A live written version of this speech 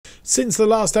Since the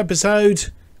last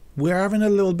episode, we're having a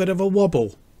little bit of a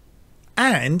wobble.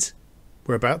 And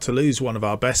we're about to lose one of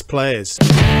our best players.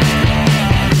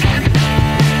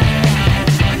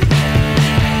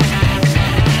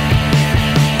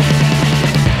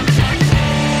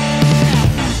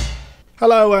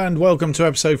 Hello and welcome to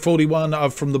episode 41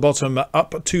 of From the Bottom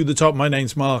Up to the Top. My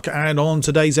name's Mark, and on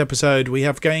today's episode we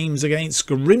have games against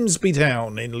Grimsby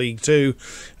Town in League 2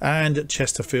 and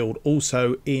Chesterfield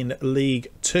also in League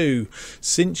 2.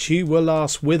 Since you were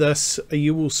last with us,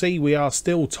 you will see we are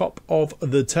still top of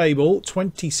the table.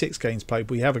 26 games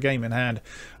played. We have a game in hand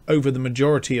over the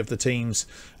majority of the teams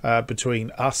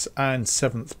between us and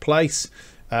 7th place.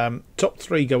 Top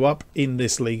three go up in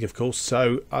this league, of course,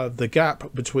 so the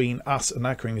gap between us and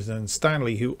Accrington and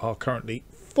Stanley, who are currently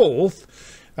 4th,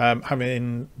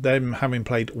 having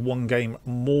played one game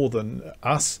more than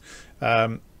us,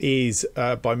 is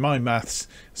by my maths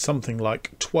something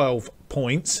like 12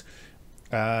 points.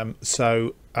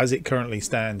 So as it currently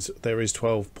stands, there is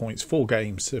 12 points, 4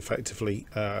 games effectively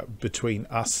between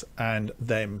us and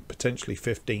them, potentially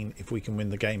 15 if we can win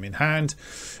the game in hand.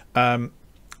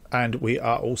 And we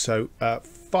are also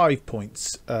 5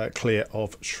 points clear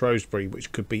of Shrewsbury,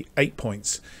 which could be 8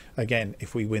 points again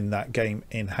if we win that game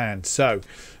in hand. So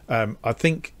I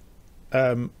think,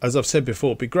 as I've said before,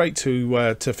 it'd be great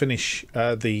to finish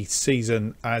the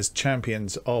season as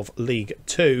champions of League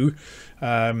 2,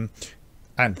 and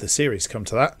the series come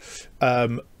to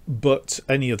that. But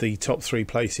any of the top 3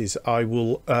 places, I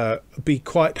will be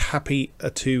quite happy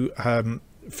to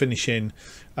finish in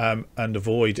and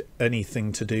avoid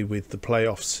anything to do with the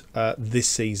playoffs this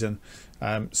season.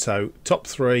 So top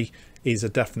 3 is a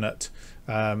definite,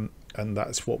 and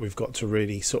that's what we've got to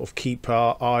really sort of keep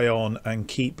our eye on and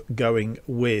keep going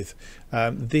with.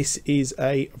 This is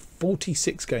a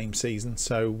 46 game season,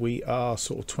 so we are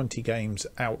sort of 20 games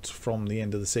out from the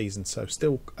end of the season, so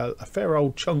still a fair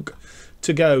old chunk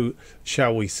to go,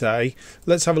 shall we say.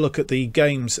 Let's have a look at the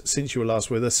games since you were last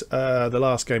with us. The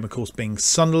last game, of course, being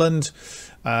Sunderland.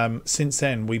 Since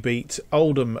then we beat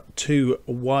Oldham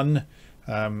 2-1.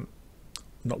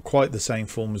 Not quite the same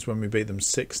form as when we beat them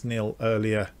 6-0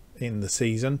 earlier in the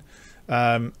season.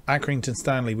 Accrington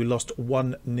Stanley, we lost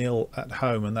 1-0 at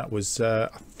home, and that was I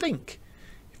think,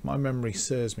 if my memory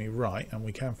serves me right, and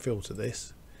we can filter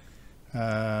this, take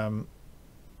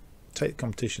the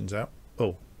competitions out.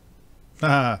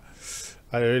 I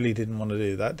really didn't want to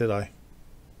do that, did I?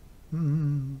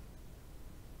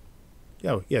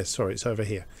 Oh, yes, sorry, it's over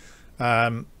here.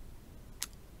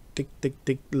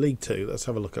 League 2. Let's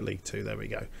have a look at League 2. There we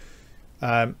go.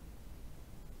 I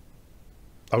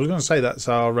was going to say that's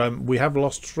our... we have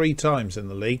lost 3 times in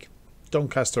the league.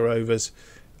 Doncaster Rovers,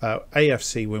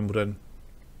 AFC Wimbledon,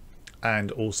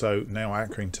 and also now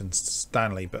Accrington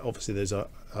Stanley. But obviously there's a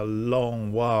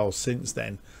long while since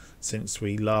then, since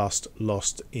we last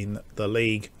lost in the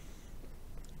league.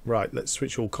 Right, let's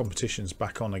switch all competitions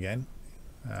back on again.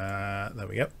 There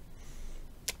we go,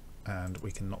 and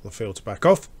we can knock the filter back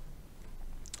off.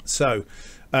 So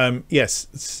yes,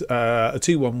 it's a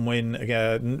 2-1 win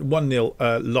again,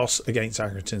 1-0 loss against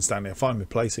Accrington Stanley. I'll find my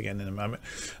place again in a moment.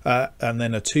 And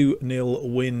then a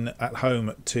 2-0 win at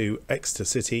home to Exeter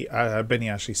City. Benny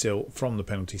Ashley-Seal from the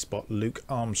penalty spot, Luke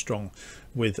Armstrong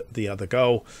with the other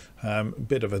goal.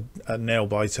 Bit of a nail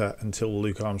biter until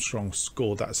Luke Armstrong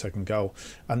scored that second goal,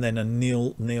 and then a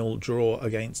 0-0 draw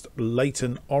against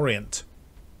Leyton Orient,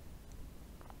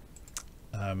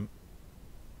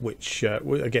 which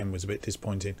again was a bit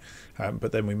disappointing,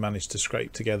 but then we managed to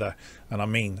scrape together, and I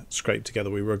mean scrape together.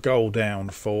 We were a goal down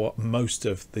for most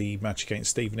of the match against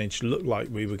Stevenage. Looked like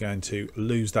we were going to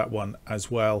lose that one as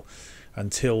well,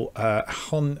 until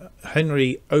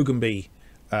Henry Ogunbi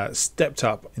stepped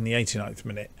up in the 89th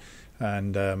minute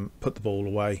and put the ball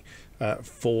away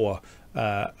for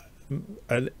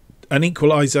an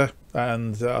equaliser.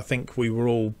 And I think we were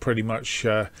all pretty much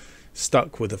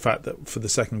stuck with the fact that for the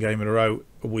second game in a row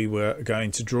we were going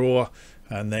to draw.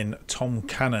 And then Tom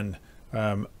Cannon,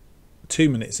 2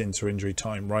 minutes into injury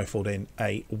time, rifled in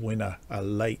a winner, a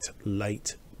late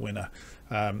winner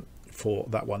for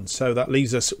that one. So that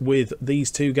leaves us with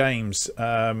these 2 games,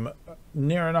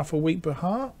 near enough a week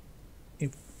apart. In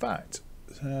fact,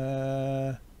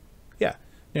 yeah,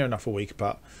 near enough a week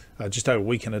apart, just over a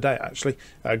week and a day actually.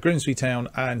 Grimsby Town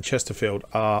and Chesterfield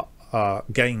are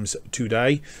games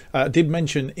today. Did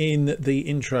mention in the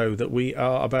intro that we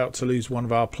are about to lose one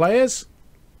of our players.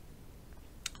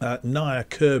 Nia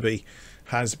Kirby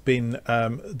has been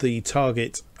the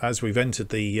target as we've entered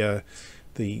the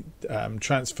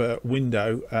transfer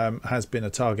window, has been a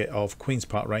target of Queen's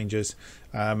Park Rangers,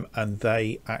 and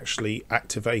they actually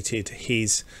activated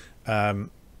his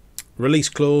release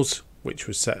clause, which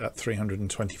was set at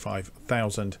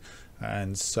 325,000,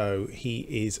 and so he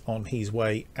is on his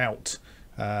way out.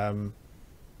 Not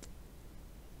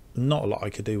a lot I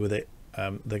could do with it.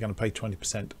 They're going to pay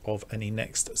 20% of any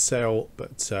next sale,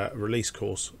 but release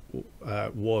clause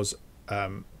was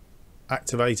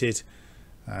activated,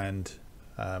 and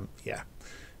yeah,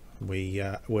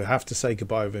 we'll have to say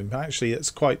goodbye with him. Actually, it's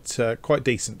quite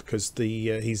decent, because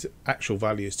the his actual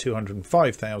value is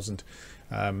 205,000,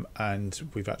 and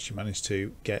we've actually managed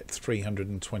to get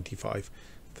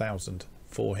 325,000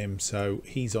 for him, so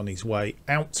he's on his way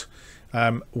out.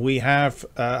 We have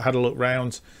had a look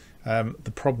round.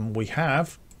 The problem we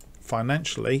have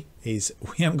financially is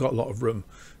we haven't got a lot of room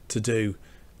to do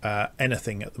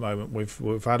anything at the moment.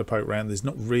 We've had a poke round. There's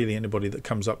not really anybody that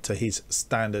comes up to his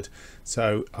standard,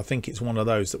 so I think it's one of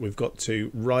those that we've got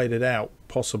to ride it out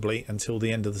possibly until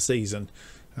the end of the season,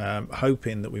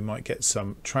 hoping that we might get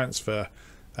some transfer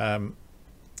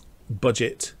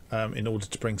budget in order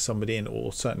to bring somebody in,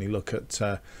 or certainly look at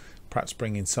perhaps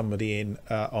bringing somebody in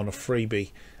on a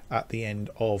freebie at the end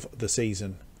of the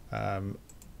season.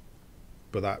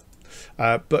 But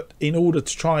in order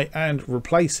to try and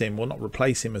replace him, well, not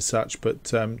replace him as such, but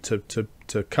to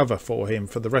cover for him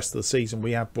for the rest of the season,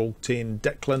 we have brought in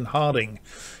Declan Harding.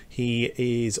 He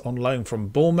is on loan from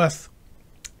Bournemouth,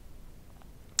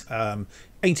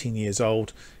 18 years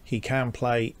old. He can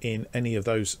play in any of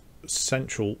those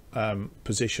central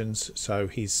positions, so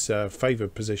his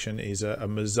favoured position is a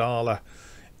Mazzala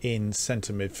in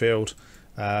centre midfield.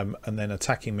 And then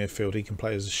attacking midfield, he can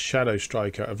play as a shadow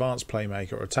striker, advanced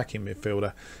playmaker, or attacking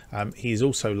midfielder. He's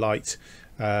also light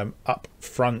up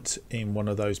front in one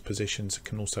of those positions.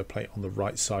 Can also play on the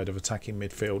right side of attacking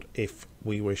midfield if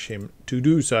we wish him to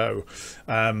do so.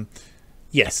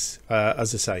 Yes,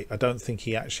 as I say, I don't think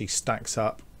he actually stacks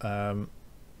up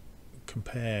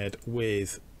compared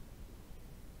with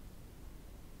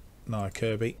Nia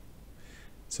Kirby.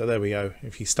 So there we go.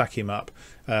 If you stack him up,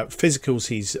 physicals,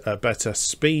 he's better.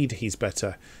 Speed, he's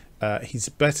better. He's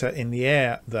better in the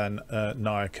air than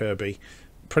Nia Kirby.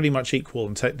 Pretty much equal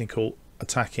in technical,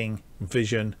 attacking,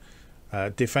 vision,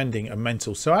 defending, and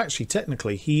mental. So actually,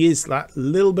 technically, he is that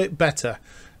little bit better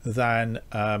than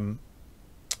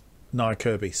Nia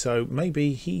Kirby. So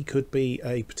maybe he could be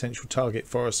a potential target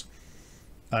for us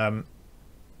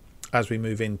as we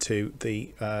move into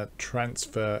the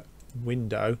transfer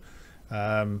window.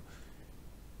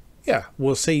 Yeah,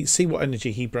 we'll see what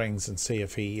energy he brings, and see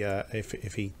if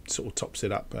he sort of tops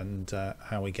it up, and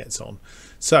how he gets on.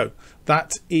 So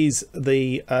that is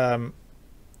the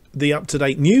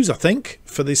up-to-date news, I think,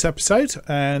 for this episode,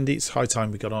 and it's high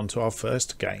time we got on to our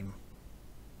first game.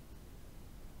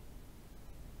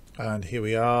 And here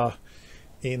we are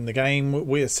in the game.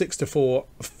 We're 6-4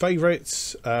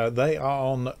 favourites. They are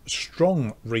on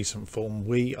strong recent form.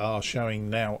 We are showing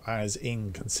now as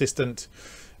inconsistent.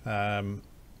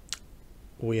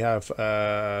 We have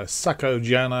Sako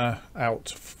Jana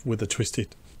out with a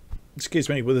twisted,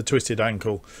 with a twisted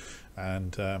ankle,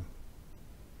 and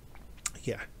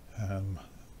yeah,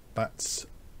 that's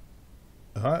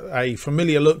a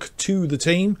familiar look to the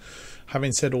team.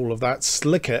 Having said all of that,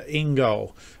 Slicker in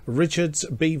goal, Richards,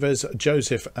 Beavers,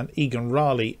 Joseph and Egan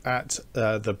Raleigh at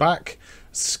the back,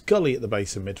 Scully at the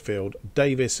base of midfield,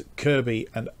 Davis, Kirby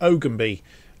and Ogunby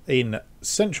in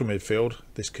central midfield.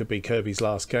 This could be Kirby's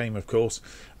last game, of course.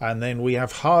 And then we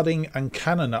have Harding and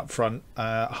Cannon up front.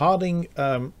 Harding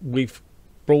we've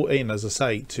brought in, as I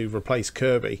say, to replace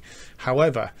Kirby.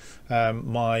 However,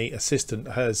 my assistant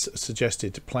has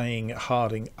suggested playing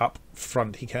Harding up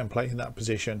front. He can play in that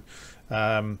position.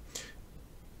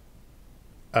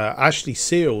 Ashley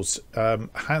Seals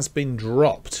has been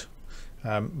dropped,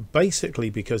 basically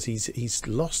because he's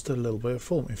lost a little bit of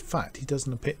form. In fact, he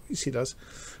doesn't appear. Yes, he does.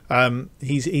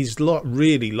 He's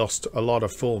really lost a lot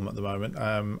of form at the moment,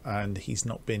 and he's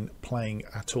not been playing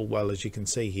at all well. As you can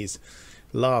see, his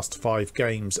last 5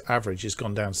 games average has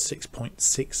gone down to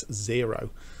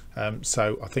 6.60.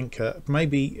 So I think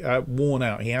maybe worn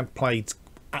out. He had played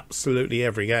absolutely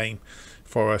every game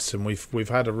for us, and we've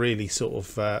had a really sort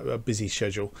of a busy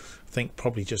schedule. I think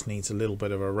probably just needs a little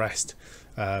bit of a rest,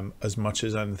 as much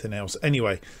as anything else.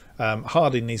 Anyway,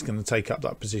 Harding is going to take up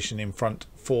that position in front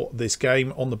for this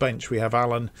game. On the bench we have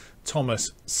Allen,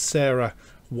 Thomas, Sarah,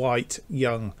 White,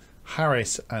 Young,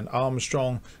 Harris and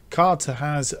Armstrong. Carter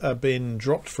has been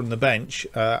dropped from the bench.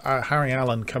 Harry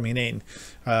Allen coming in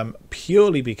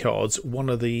purely because one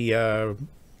of the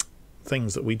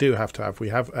things that we do have to have, we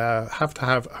have to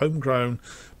have homegrown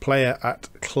player at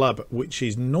club, which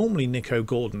is normally Nico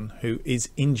Gordon, who is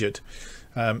injured.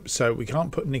 So we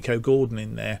can't put Nico Gordon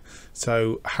in there.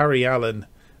 So Harry Allen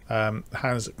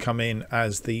has come in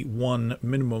as the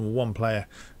minimum one player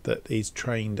that is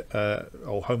trained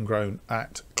or homegrown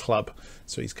at club.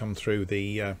 So he's come through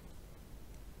the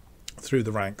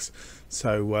ranks.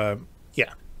 So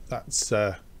yeah, that's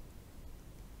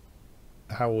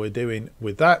how we're doing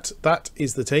with that. That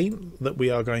is the team that we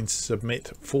are going to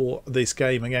submit for this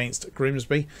game against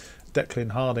Grimsby.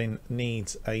 Declan Harding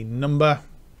needs a number,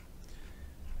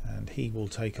 and he will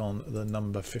take on the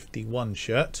number 51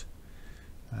 shirt,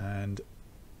 and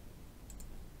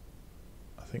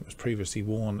I think it was previously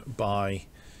worn by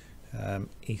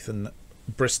Ethan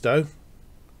Bristow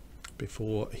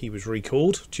before he was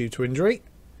recalled due to injury.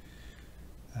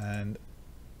 And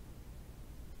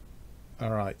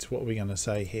all right, what are we going to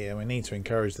say here? We need to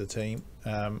encourage the team.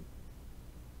 We're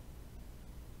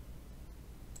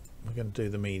going to do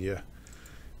the media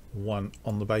one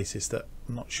on the basis that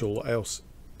I'm not sure what else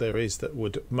there is that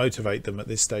would motivate them at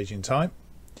this stage in time.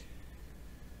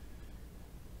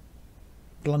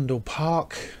 Blundell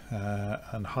Park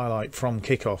and highlight from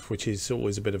kickoff, which is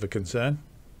always a bit of a concern.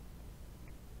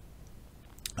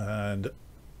 And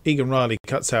Egan Riley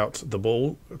cuts out the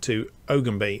ball to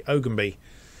Ogunby. Ogunby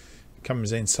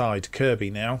comes inside Kirby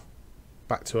now.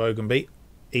 Back to Ogunby.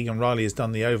 Egan Riley has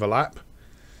done the overlap,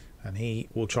 and he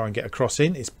will try and get a cross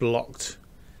in. It's blocked,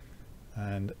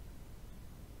 and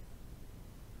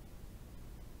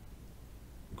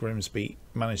Grimsby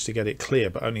managed to get it clear,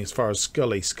 but only as far as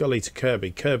Scully. Scully to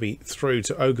Kirby. Kirby through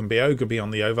to Ogunby. Ogunby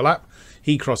on the overlap.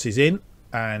 He crosses in,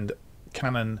 and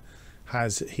Cannon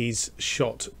has his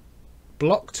shot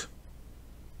blocked.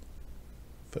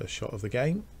 First shot of the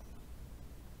game.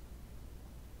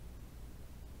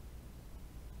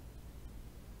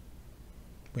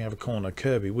 We have a corner.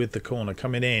 Kirby with the corner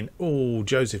coming in. Oh,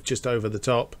 Joseph just over the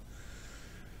top.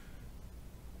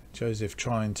 Joseph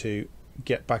trying to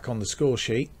get back on the score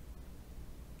sheet.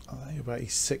 I think about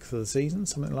his 6th of the season,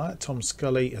 something like that. Tom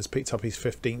Scully has picked up his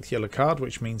 15th yellow card,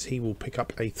 which means he will pick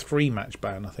up a 3-match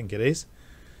ban, I think it is.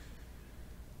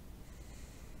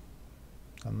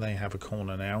 And they have a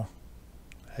corner now.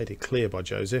 Headed clear by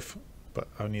Joseph, but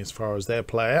only as far as their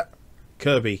player.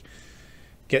 Kirby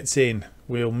gets in.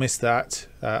 We'll miss that.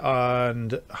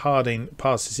 And Harding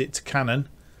passes it to Cannon.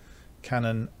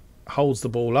 Cannon holds the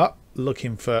ball up,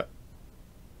 looking for...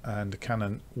 And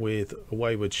Cannon with a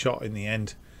wayward shot in the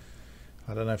end.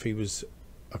 I don't know if he was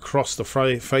across the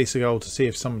face of goal to see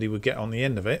if somebody would get on the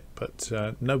end of it, but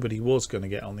nobody was going to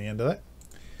get on the end of it.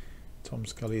 Tom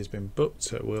Scully has been booked,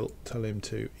 so we'll tell him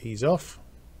to ease off.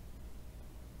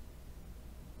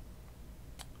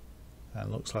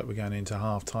 And looks like we're going into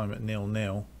half time at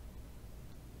 0-0.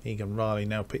 Egan Riley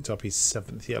now picked up his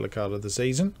 7th yellow card of the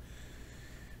season,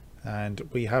 and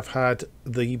we have had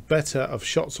the better of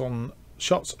shots and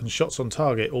shots on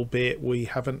target, albeit we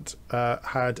haven't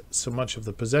had so much of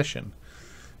the possession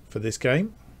for this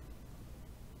game.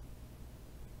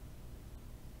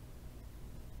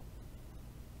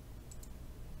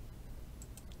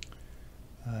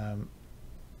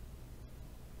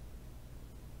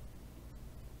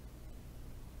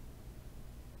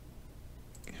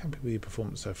 Happy with your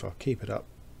performance so far. Keep it up.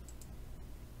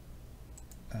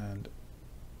 And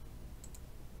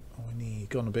we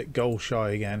gone a bit goal shy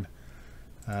again.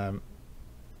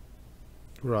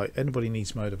 Right, anybody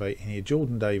needs motivating here.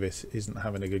 Jordan Davis isn't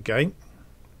having a good game.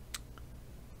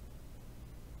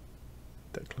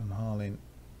 Declan Harding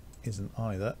isn't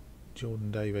either.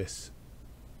 Jordan Davis,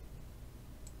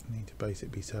 need to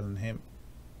basically be telling him.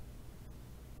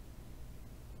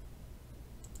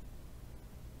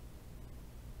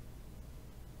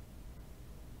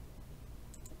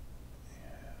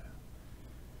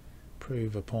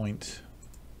 Prove a point.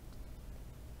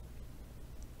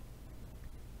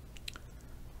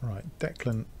 Right,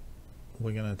 Declan,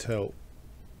 we're going to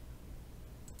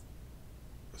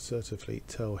assertively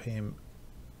tell him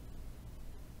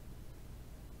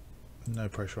no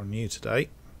pressure on you today.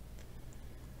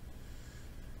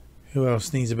 Who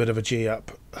else needs a bit of a G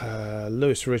up?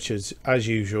 Lewis Richards, as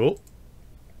usual.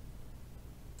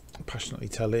 Passionately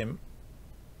tell him.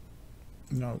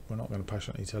 No, we're not going to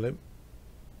passionately tell him.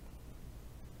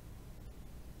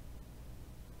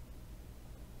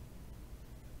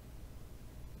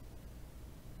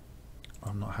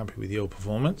 I'm not happy with your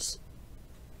performance,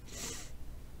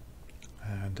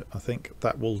 and I think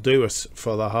that will do us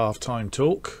for the half-time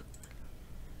talk.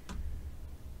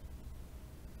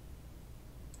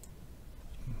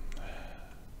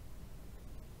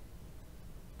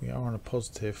 We are on a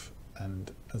positive,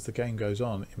 and as the game goes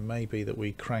on, it may be that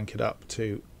we crank it up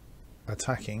to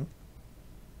attacking.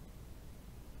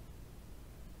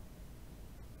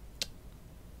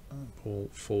 Ball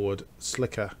forward,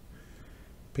 Slicker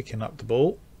picking up the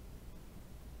ball.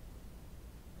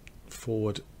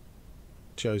 forward.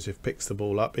 Joseph picks the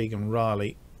ball up. Egan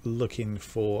Riley looking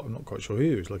for, I'm not quite sure who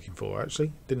he was looking for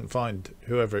actually. Didn't find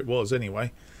whoever it was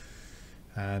anyway.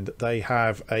 And they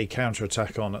have a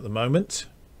counter-attack on at the moment.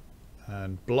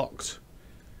 And blocked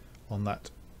on that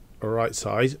right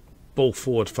side. Ball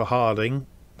forward for Harding.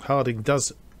 Harding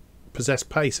does possess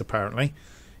pace apparently.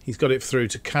 He's got it through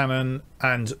to Cannon,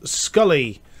 and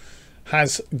Scully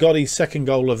has got his second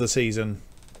goal of the season.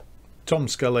 Tom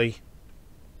Scully.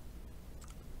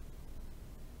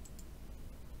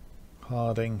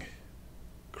 Harding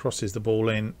crosses the ball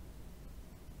in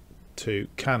to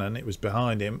Cannon. It was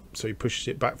behind him, so he pushes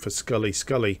it back for Scully.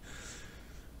 Scully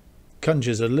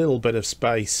conjures a little bit of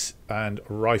space and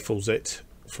rifles it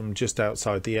from just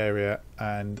outside the area,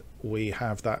 and we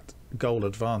have that goal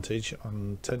advantage.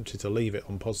 I'm tempted to leave it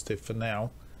on positive for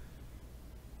now.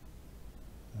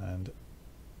 And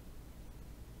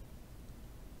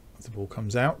as the ball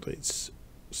comes out, it's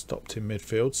stopped in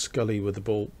midfield. Scully with the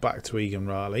ball back to Egan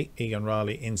Riley. Egan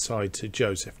Riley inside to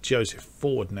Joseph. Joseph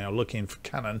forward now looking for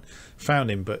Cannon.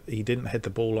 Found him, but he didn't head the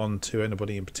ball on to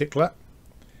anybody in particular.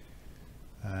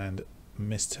 And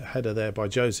missed header there by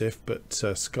Joseph, but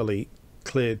Scully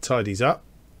cleared, tidies up.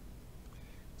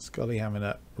 Scully having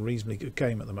a reasonably good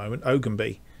game at the moment.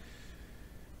 Ogunby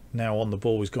now on the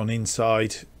ball. He's gone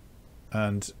inside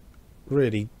and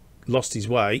really lost his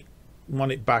way. Won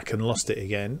it back and lost it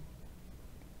again.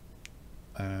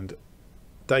 And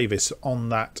Davis on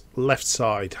that left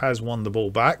side has won the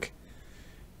ball back.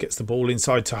 Gets the ball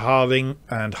inside to Harding,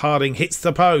 and Harding hits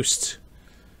the post.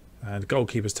 And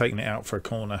goalkeeper's taking it out for a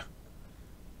corner.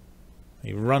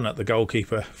 He run at the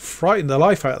goalkeeper. Frightened the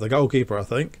life out of the goalkeeper, I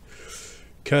think.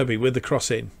 Kirby with the cross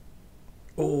in.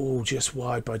 Oh, just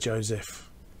wide by Joseph.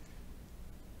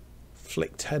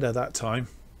 Flicked header that time.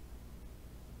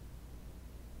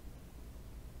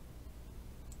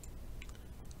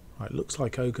 Right, looks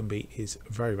like Ogunby is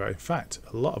very, in fact,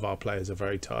 a lot of our players are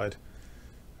very tired.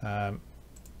 Right,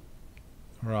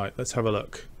 let's have a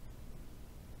look.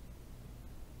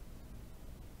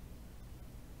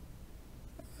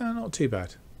 Not too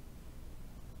bad.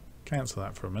 Cancel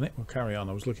that for a minute. We'll carry on.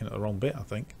 I was looking at the wrong bit, I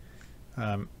think.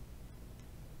 As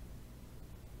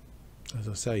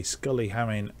I say, Scully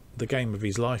having the game of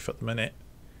his life at the minute.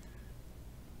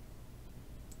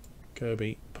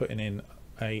 Kirby putting in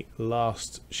a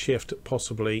last shift,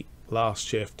 possibly last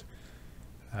shift.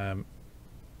 And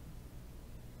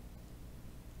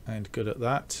good at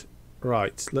that.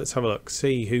 Right, let's have a look.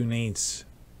 See who needs...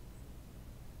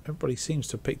 Everybody seems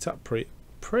to have picked up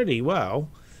pretty well.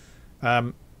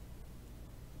 I'm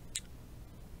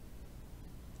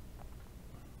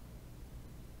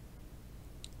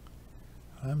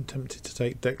tempted to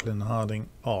take Declan Harding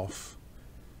off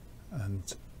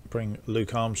and bring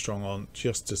Luke Armstrong on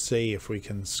just to see if we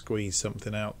can squeeze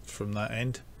something out from that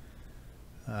end.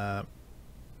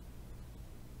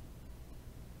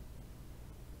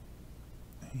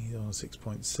 He's on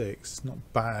 6.6.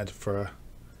 Not bad for a...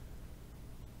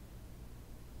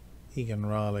 Egan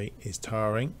Riley is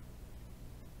tiring.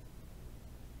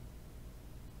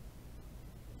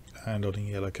 And on a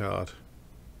yellow card.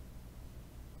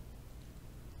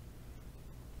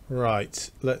 Right,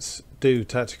 let's do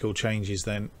tactical changes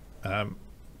then.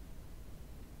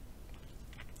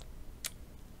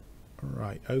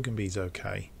 Right, Ogunby's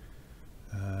okay.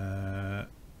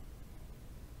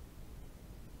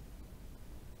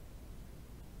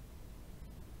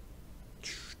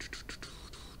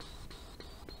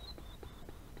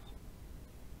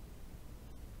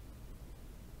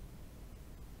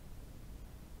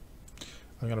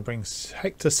 I'm going to bring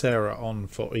Hector Serra on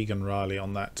for Egan Riley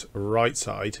on that right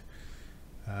side.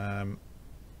 And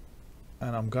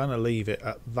I'm going to leave it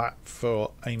at that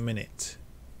for a minute.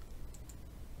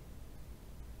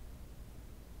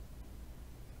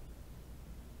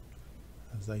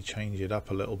 As they change it up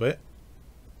a little bit.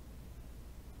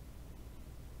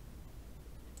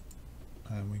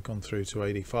 And we've gone through to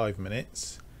 85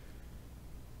 minutes.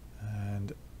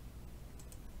 And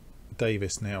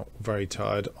Davis now very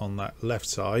tired on that left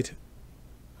side.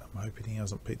 I'm hoping he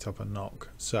hasn't picked up a knock.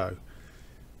 So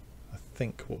I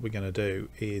think what we're going to do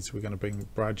is we're going to bring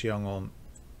Brad Young on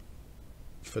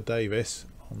for Davis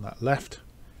on that left.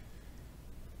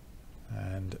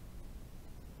 And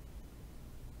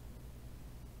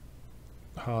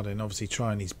Harding obviously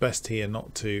trying his best here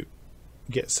not to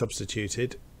get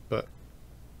substituted, but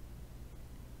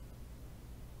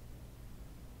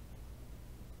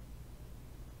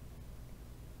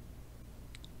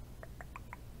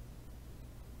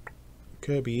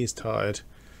Kirby is tired.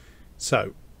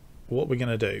 So what we're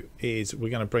going to do is we're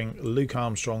going to bring Luke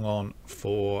Armstrong on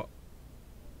for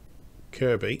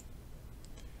Kirby.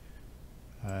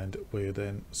 and we'll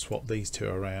then swap these two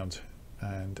around.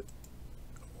 And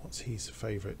what's his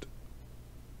favourite?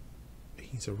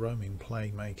 He's a roaming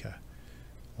playmaker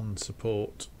on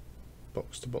support,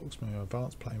 box to box move,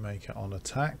 advanced playmaker on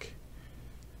attack,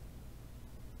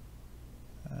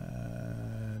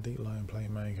 deep line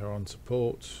playmaker on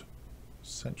support,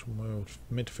 central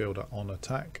midfielder on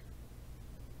attack.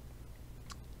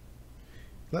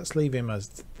 Let's leave him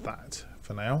as that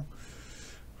for now.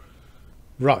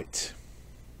 Right.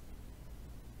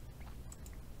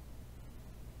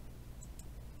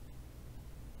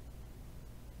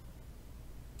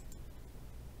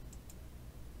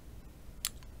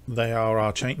 They are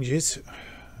our changes,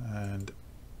 and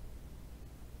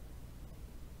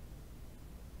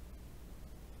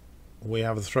we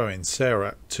have a throw in.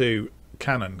 Sarah to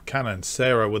Cannon.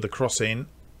 Sarah with a cross in.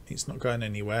 It's not going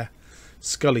anywhere.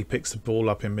 Scully picks the ball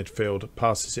up in midfield,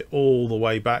 passes it all the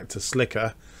way back to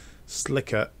Slicker.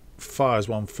 Slicker fires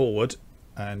one forward,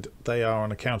 and they are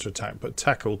on a counter attack, but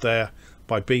tackled there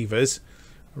by Beavers.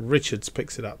 Richards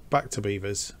picks it up, back to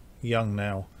Beavers. Young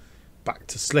now, back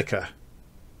to Slicker.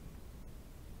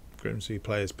 Grimsby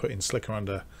players putting Slicker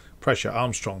under pressure.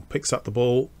 Armstrong picks up the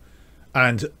ball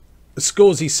and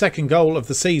scores his second goal of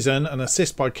the season. An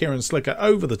assist by Kieran Slicker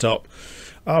over the top.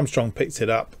 Armstrong picks it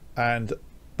up, and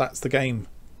that's the game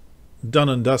done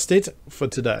and dusted for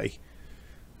today.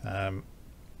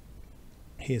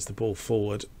 Here's the ball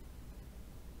forward.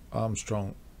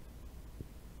 Armstrong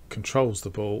controls the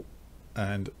ball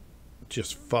and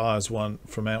just fires one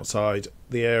from outside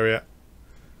the area.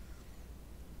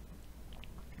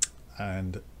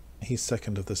 And he's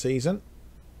second of the season.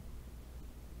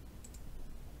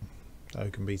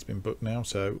 Oakenby's been booked now,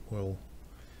 so we'll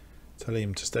tell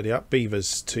him to steady up.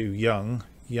 Beavers to Young.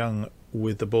 Young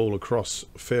with the ball across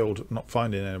field, not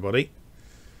finding anybody.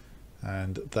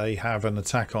 And they have an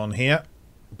attack on here.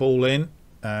 Ball in,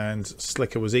 and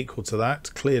Slicker was equal to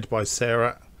that. Cleared by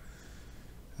Sarah.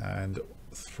 And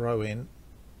throw in.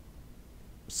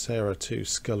 Sarah to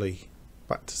Scully.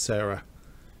 Back to Sarah.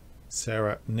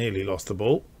 Sarah nearly lost the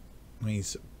ball.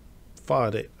 He's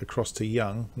fired it across to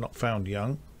Young, not found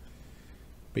Young.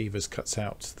 Beavers cuts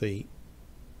out the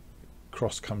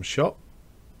cross come shot.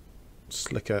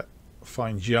 Slicker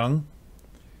finds Young.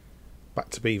 Back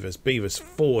to Beavers. Beavers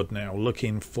forward now,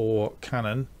 looking for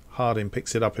Cannon. Harding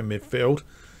picks it up in midfield.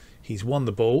 He's won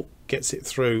the ball, gets it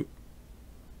through,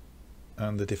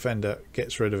 and the defender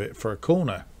gets rid of it for a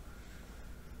corner.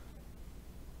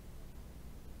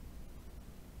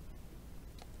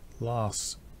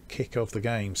 Last kick of the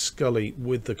game. Scully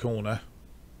with the corner.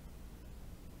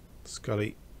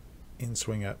 Scully in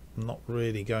swinger, not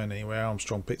really going anywhere.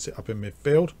 Armstrong picks it up in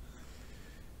midfield.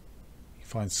 He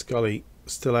finds Scully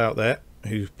still out there,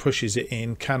 who pushes it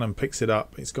in. Cannon picks it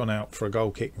up. It's gone out for a goal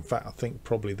kick. In fact, I think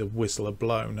probably the whistle had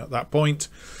blown at that point.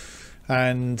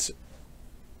 And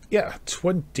yeah,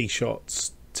 20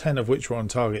 shots, 10 of which were on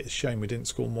target. It's a shame we didn't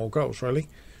score more goals, really.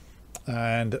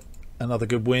 And another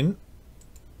good win.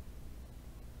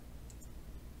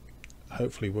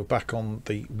 Hopefully we're back on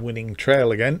the winning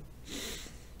trail again.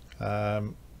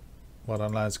 Well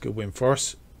done, lads. Good win for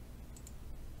us.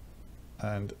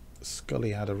 And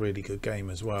Scully had a really good game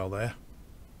as well there.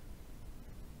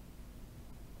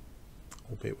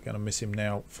 Albeit we're going to miss him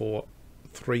now for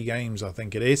 3 games, I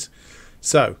think it is.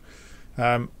 So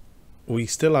we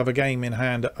still have a game in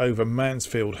hand over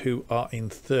Mansfield, who are in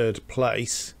 3rd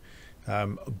place.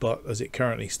 But as it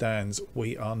currently stands,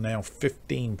 we are now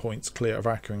 15 points clear of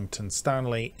Accrington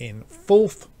Stanley in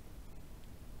 4th,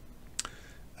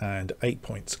 and 8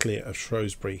 points clear of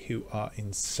Shrewsbury, who are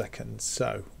in 2nd.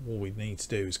 So all we need to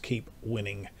do is keep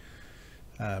winning,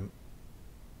 and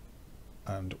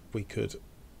we could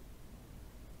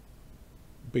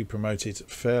be promoted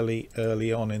fairly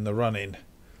early on in the run-in.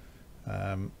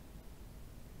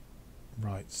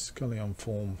 Right, Scully on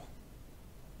form.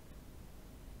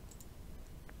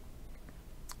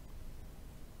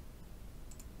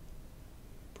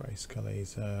 Bray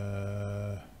Scully's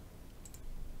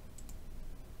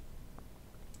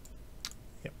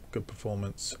yep, good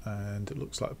performance, and it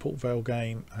looks like the Port Vale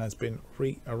game has been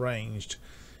rearranged.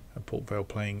 Port Vale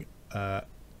playing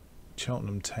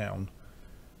Cheltenham Town.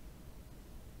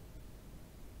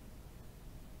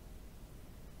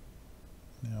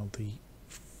 Now the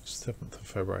 7th of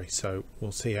February, so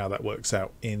we'll see how that works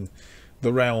out in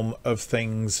the realm of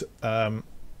things.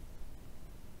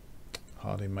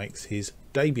 Harding makes his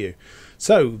debut.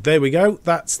 So there we go.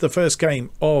 That's the first game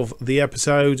of the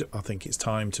episode. I think it's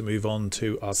time to move on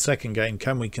to our second game.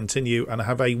 Can we continue and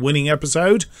have a winning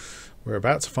episode? We're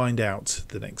about to find out.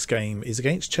 The next game is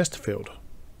against Chesterfield.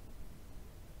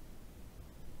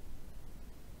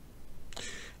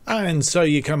 And so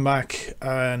you come back,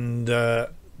 and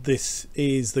this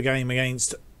is the game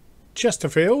against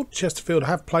Chesterfield. Chesterfield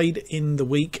have played in the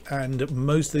week, and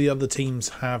most of the other teams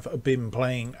have been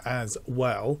playing as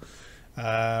well.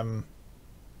 In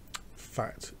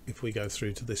fact, if we go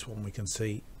through to this one, we can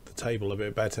see the table a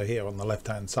bit better here on the left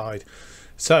hand side.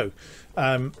 So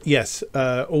yes,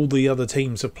 all the other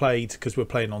teams have played, because we're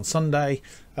playing on Sunday,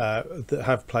 that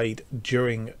have played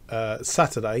during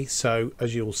Saturday. So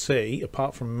as you'll see,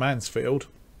 apart from Mansfield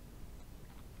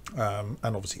and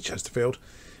obviously Chesterfield,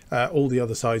 all the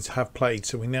other sides have played.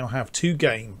 So we now have 2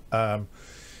 games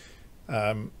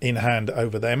in hand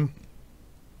over them.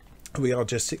 We are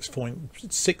just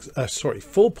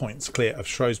 4 points clear of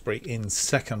Shrewsbury in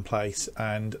second place,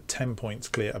 and 10 points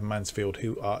clear of Mansfield,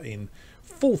 who are in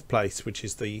fourth place, which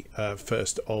is the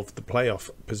first of the playoff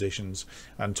positions,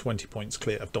 and 20 points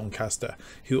clear of Doncaster,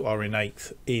 who are in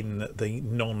 8th in the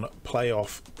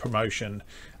non-playoff promotion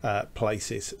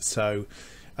places. So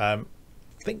I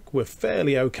think we're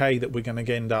fairly okay that we're going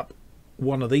to end up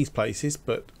one of these places,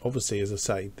 but obviously, as I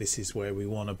say, this is where we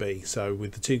want to be. So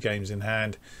with the 2 games in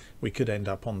hand, we could end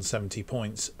up on 70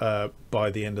 points by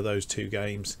the end of those 2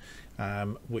 games,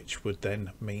 which would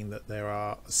then mean that there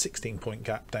are a 16-point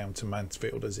gap down to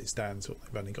Mansfield as it stands.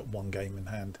 They've only got 1 game in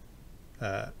hand.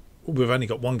 We've only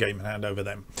got 1 game in hand over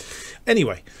them.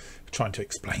 Anyway, trying to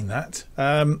explain that.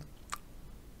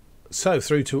 So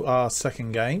through to our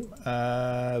second game.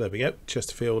 There we go,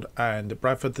 Chesterfield and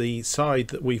Bradford. The side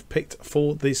that we've picked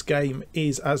for this game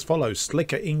is as follows: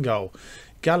 Slicker in goal,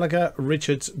 Gallagher,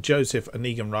 Richards, Joseph and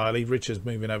Egan Riley. Richards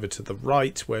moving over to the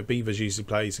right where Beavers usually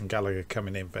plays, and Gallagher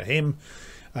coming in for him.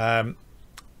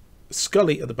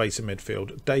 Scully at the base of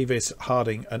midfield. Davis,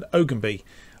 Harding and Ogunby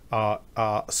are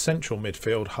our central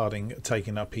midfield, Harding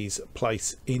taking up his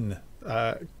place in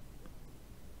Nia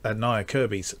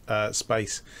Kirby's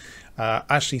space.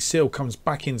 Ashley Seal comes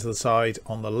back into the side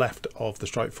on the left of the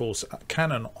strike force,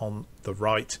 Cannon on the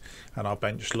right, and our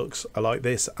bench looks like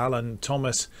this: Alan,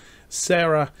 Thomas,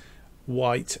 Sarah,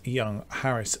 White, Young,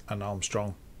 Harris and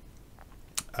Armstrong.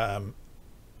 And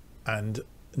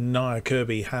Nia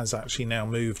Kirby has actually now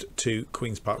moved to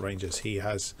Queen's Park Rangers. He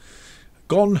has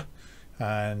gone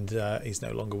and he's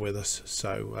no longer with us.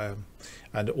 So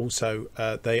and also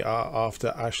they are after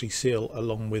Ashley Seal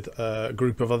along with a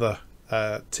group of other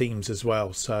teams as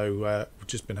well. So we've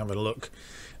just been having a look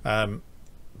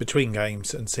between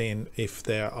games and seeing if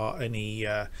there are any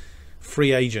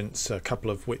free agents, a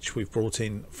couple of which we've brought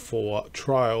in for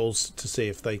trials to see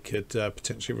if they could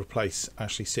potentially replace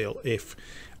Ashley Seal if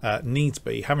needs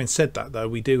be. Having said that, though,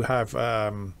 we do have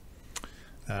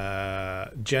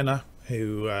Jenna,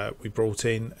 who we brought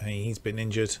in. He's been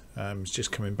injured, he's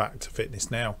just coming back to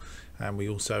fitness now. And we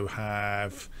also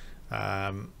have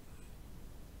John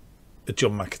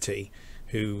McAtee,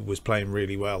 who was playing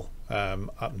really well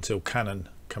up until Cannon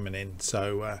coming in.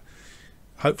 So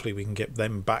hopefully we can get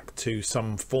them back to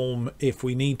some form if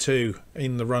we need to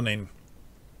in the run-in.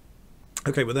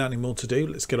 Okay, without any more to do,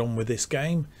 let's get on with this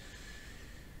game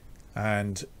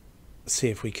and see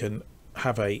if we can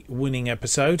have a winning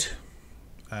episode,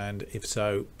 and if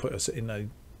so, put us in a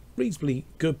reasonably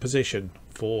good position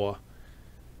for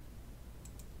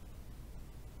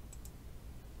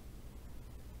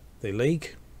the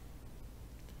league.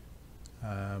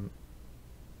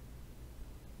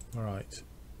 Right,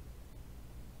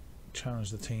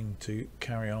 challenge the team to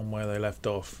carry on where they left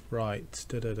off. Right,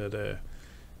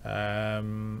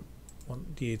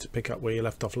 want you to pick up where you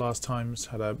left off last time.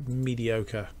 Had a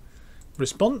mediocre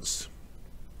response.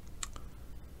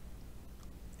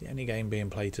 The only game being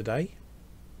played today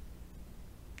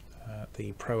at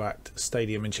the ProAct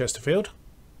Stadium in Chesterfield.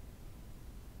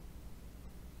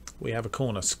 We have a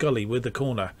corner. Scully with the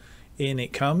corner. In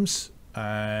it comes,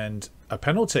 and a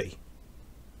penalty.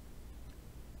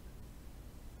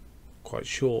 Quite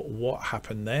sure what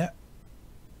happened there.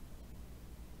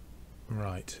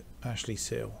 Right, Ashley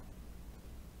Seal.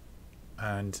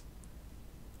 And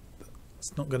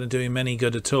it's not going to do him any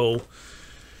good at all.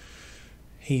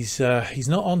 He's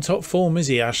not on top form, is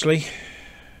he, Ashley?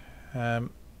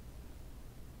 And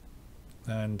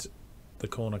the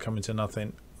corner coming to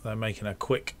nothing. They're making a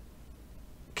quick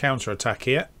counter attack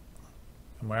here,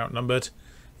 and we're outnumbered.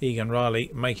 Egan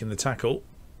Riley making the tackle,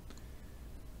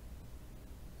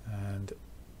 and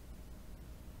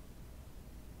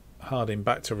Harding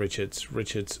back to Richards.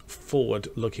 Richards forward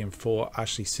looking for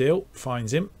Ashley Seal,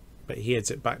 finds him, but he heads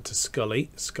it back to Scully.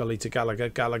 Scully to Gallagher.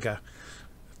 Gallagher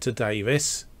to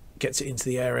Davis, gets it into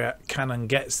the area. Cannon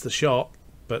gets the shot,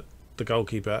 but the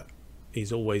goalkeeper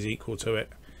is always equal to it.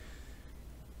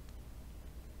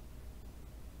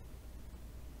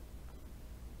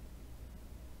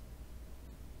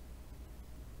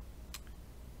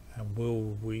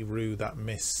 will we rue that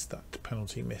miss, that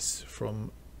penalty miss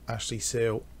from Ashley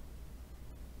Seal?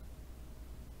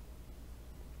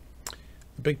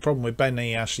 The big problem with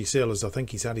Benny Ashley Seal is I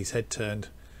think he's had his head turned,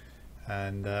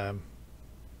 and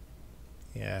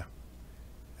yeah,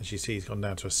 as you see, he's gone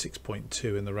down to a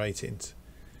 6.2 in the ratings,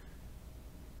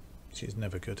 which is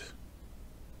never good.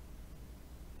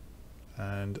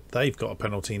 And they've got a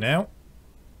penalty now.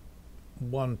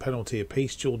 One penalty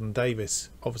apiece. Jordan Davis,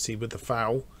 obviously with the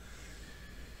foul.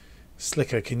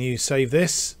 Slicker, can you save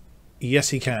this? Yes,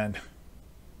 he can.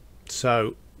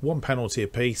 So one penalty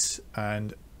apiece,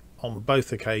 and on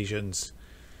both occasions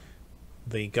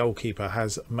the goalkeeper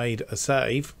has made a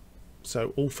save.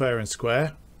 So all fair and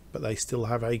square, but they still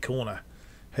have a corner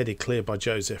headed clear by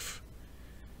Joseph.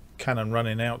 Cannon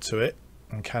running out to it,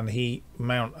 and can he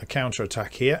mount a counter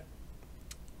attack here?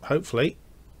 Hopefully.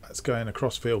 That's going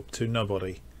across field to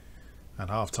nobody, and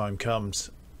half time comes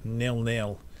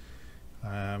 0-0.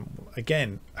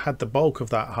 Again, had the bulk of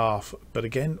that half, but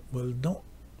again, will not.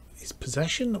 It's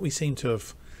possession that we seem to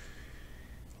have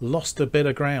lost a bit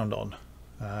of ground on.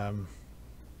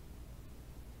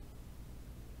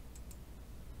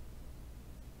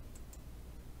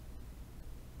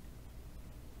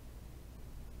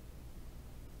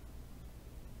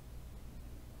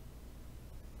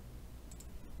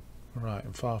 Right,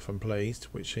 and far from pleased,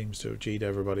 which seems to have G'd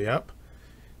everybody up.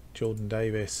 Jordan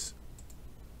Davis,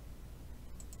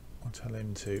 I'll tell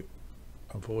him to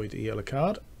avoid a yellow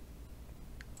card.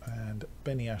 And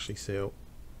Benny Ashley Seal,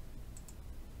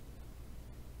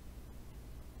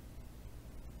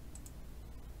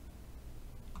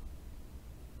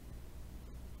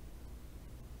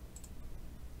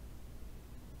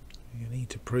 you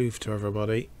need to prove to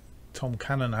everybody. Tom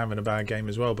Cannon having a bad game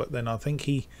as well, but then I think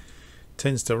he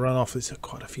tends to run off. There's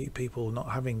quite a few people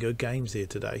not having good games here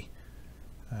today.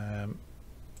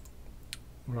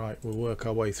 Right, we'll work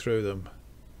our way through them.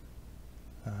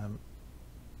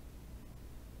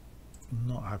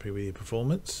 Not happy with your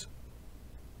performance.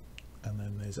 And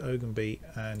then there's Ogunby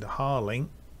and Harding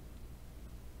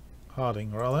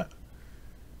rather,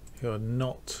 who are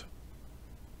not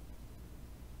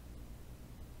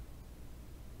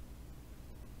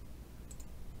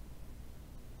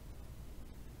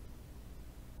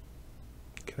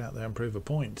get out there and prove a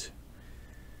point.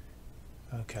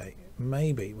 Okay,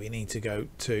 maybe we need to go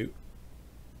to,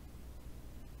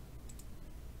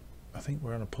 I think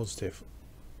we're on a positive.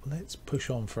 Let's push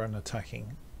on for an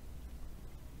attacking.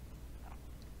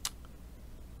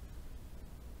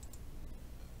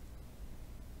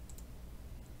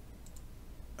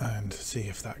 And see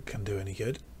if that can do any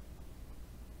good.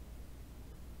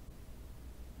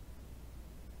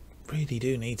 Really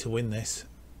do need to win this.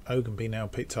 Ogunby now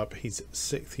picked up his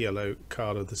 6th yellow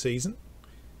card of the season.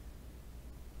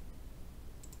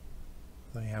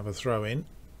 They have a throw in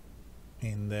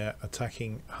their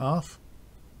attacking half.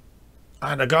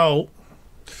 And a goal.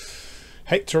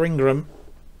 Hector Ingram,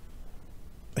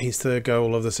 his 3rd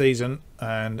goal of the season,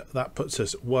 and that puts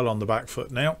us well on the back foot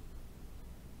now.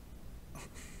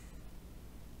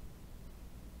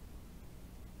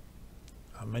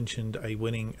 I mentioned a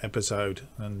winning episode,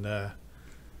 and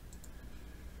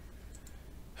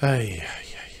hey.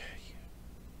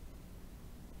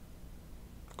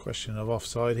 Question of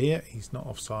offside here. He's not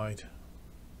offside,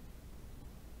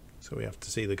 so we have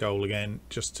to see the goal again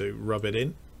just to rub it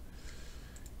in.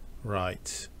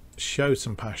 Right, show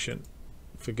some passion,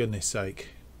 for goodness sake.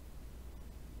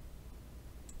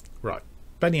 Right,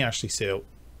 Benny Ashley Seal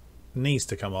needs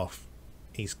to come off.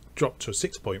 He's dropped to a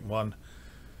 6.1. In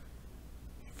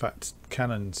fact,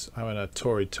 Cannon's having a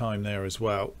torrid time there as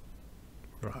well.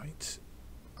 Right,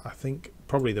 I think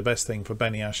probably the best thing for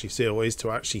Benny Ashley Seal is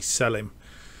to actually sell him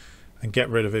and get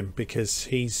rid of him, because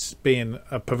he's being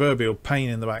a proverbial pain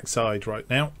in the backside right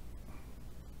now,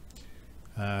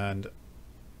 and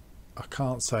I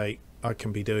can't say I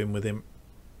can be doing with him.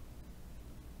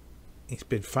 He's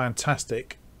been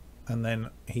fantastic, and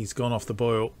then he's gone off the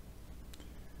boil,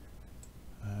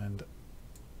 and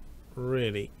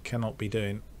really cannot be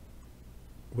doing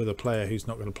with a player who's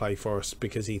not going to play for us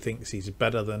because he thinks he's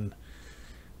better than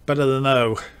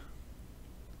O.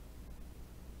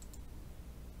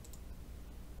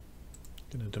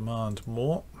 Going to demand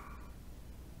more.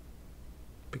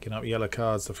 Picking up yellow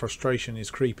cards. The frustration is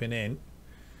creeping in.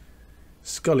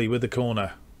 Scully with the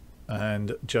corner,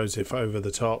 and Joseph over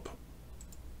the top.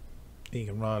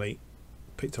 Egan Riley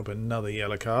picked up another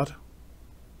yellow card.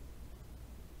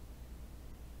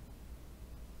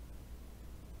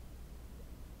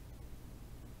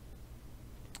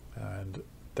 And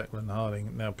Declan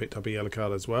Harding now picked up a yellow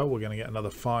card as well. We're going to get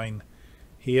another fine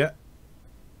here.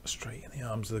 Straight in the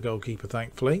arms of the goalkeeper,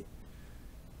 thankfully.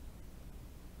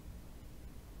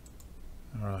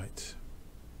 All right.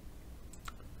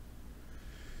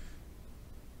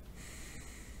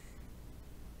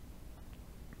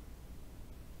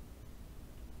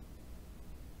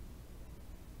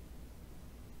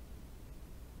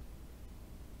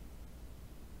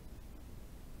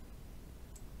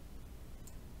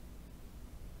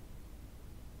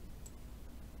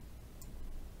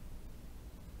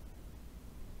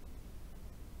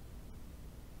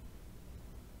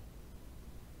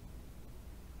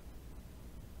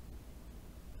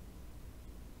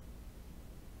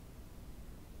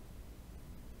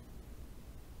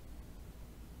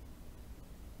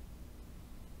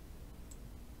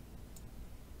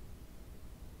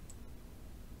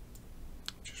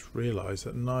 Realise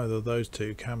that neither of those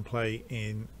two can play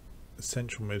in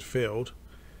central midfield,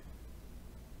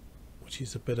 which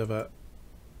is a bit of a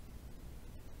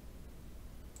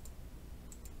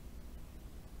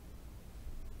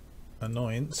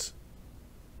annoyance.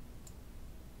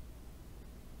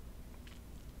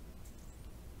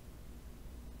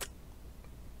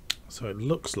 So it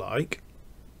looks like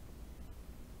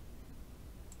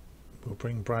we'll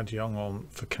bring Brad Young on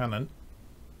for Cannon,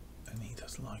 and he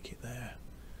doesn't like it there.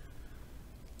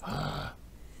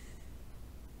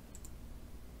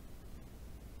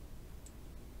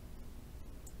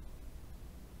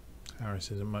 Harris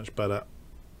isn't much better.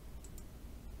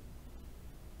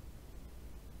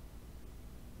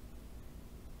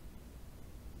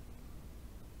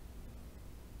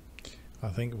 I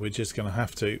think we're just going to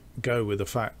have to go with the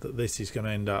fact that this is going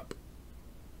to end up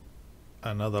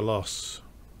another loss.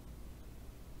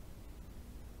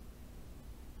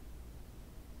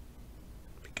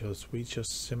 Because we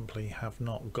just simply have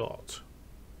not got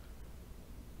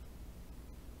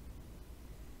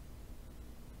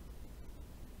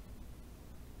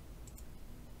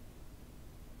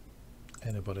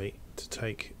anybody to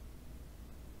take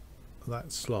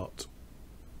that slot.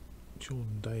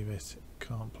 Jordan Davis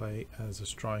can't play as a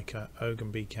striker.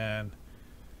 Ogunbi can.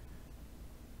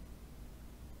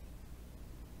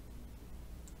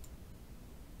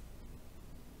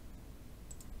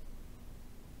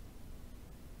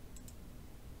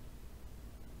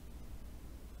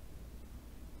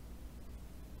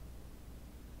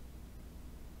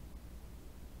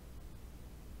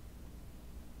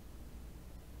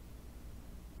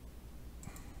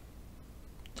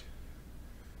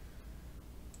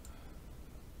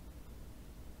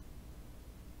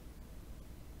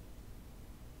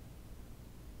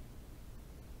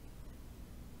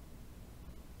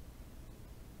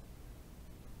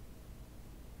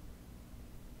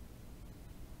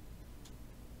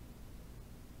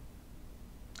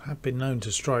 Have been known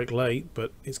to strike late,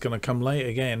 but it's going to come late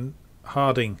again.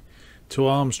 Harding to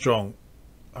Armstrong.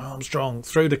 Armstrong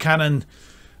through to Cannon,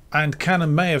 and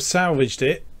Cannon may have salvaged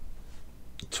it.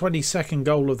 22nd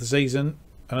goal of the season,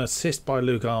 an assist by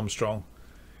Luke Armstrong,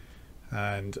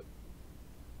 and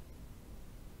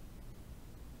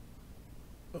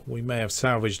we may have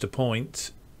salvaged a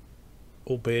point,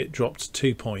 albeit dropped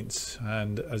 2 points,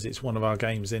 and as it's one of our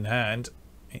games in hand,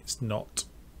 it's not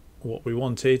what we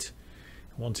wanted.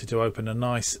 Wanted to open a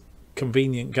nice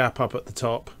convenient gap up at the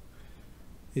top.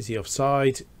 Is he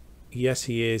offside? Yes,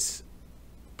 he is,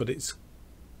 but it's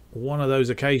one of those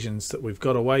occasions that we've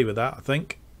got away with that, I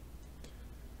think.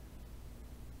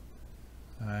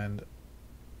 And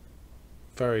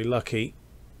very lucky.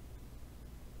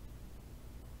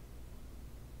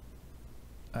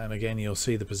 And again, you'll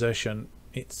see the possession.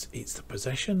 It's the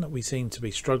possession that we seem to be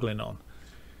struggling on.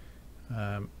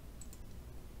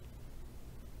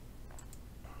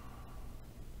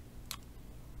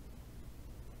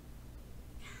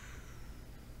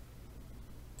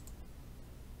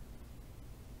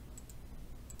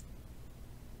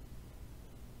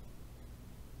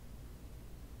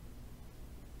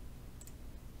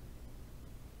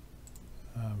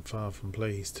 I'm far from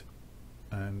pleased.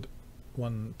 And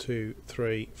 1, 2,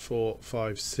 3, 4,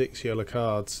 5, 6 yellow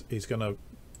cards is going to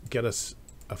get us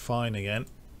a fine again,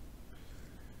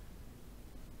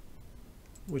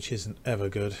 which isn't ever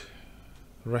good.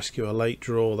 Rescue a late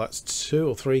draw, that's 2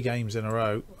 or 3 games in a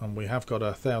row, and we have got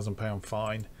a £1,000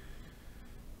 fine.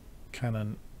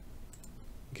 Cannon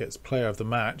gets player of the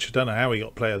match. I don't know how he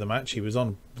got player of the match. He was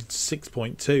on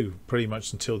 6.2 pretty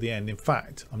much until the end. In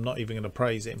fact, I'm not even going to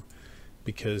praise him,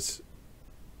 because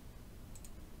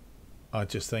I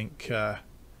just think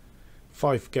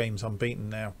 5 games unbeaten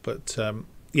now. But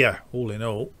yeah, all in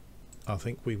all, I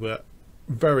think we were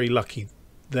very lucky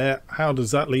there. How does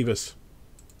that leave us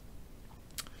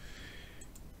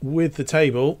with the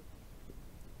table?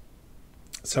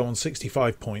 So on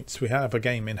 65 points, we have a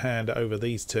game in hand over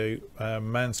these two.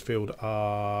 Mansfield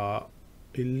are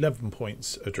 11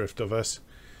 points adrift of us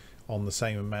on the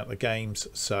same amount of games.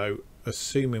 So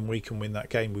assuming we can win that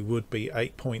game, we would be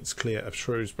 8 points clear of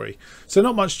Shrewsbury. So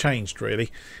not much changed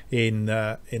really in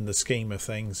the scheme of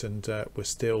things, and we're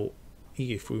still,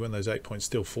 if we win those 8 points,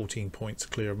 still 14 points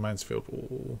clear of Mansfield.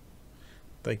 Ooh,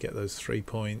 they get those 3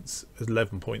 points,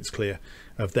 11 points clear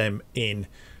of them in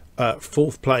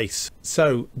 4th place.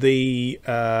 So the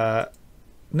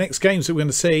next games that we're going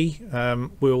to see,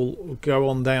 we'll go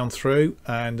on down through,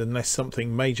 and unless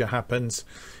something major happens,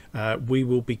 we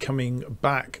will be coming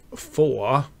back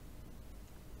for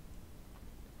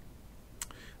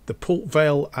the Port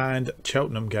Vale and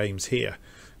Cheltenham games here.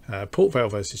 Port Vale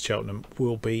versus Cheltenham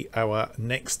will be our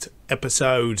next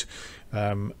episode,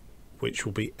 which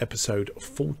will be episode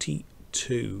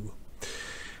 42.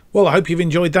 Well, I hope you've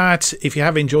enjoyed that. If you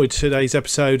have enjoyed today's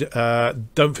episode,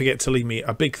 don't forget to leave me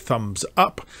a big thumbs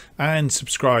up and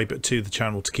subscribe to the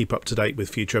channel to keep up to date with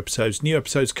future episodes. New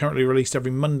episodes currently released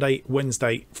every Monday,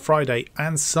 Wednesday, Friday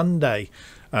and Sunday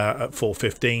at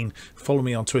 4:15. Follow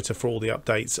me on Twitter for all the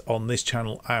updates on this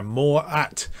channel and more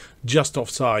at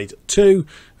JustOffside2.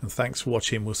 And thanks for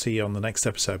watching. We'll see you on the next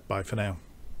episode. Bye for now.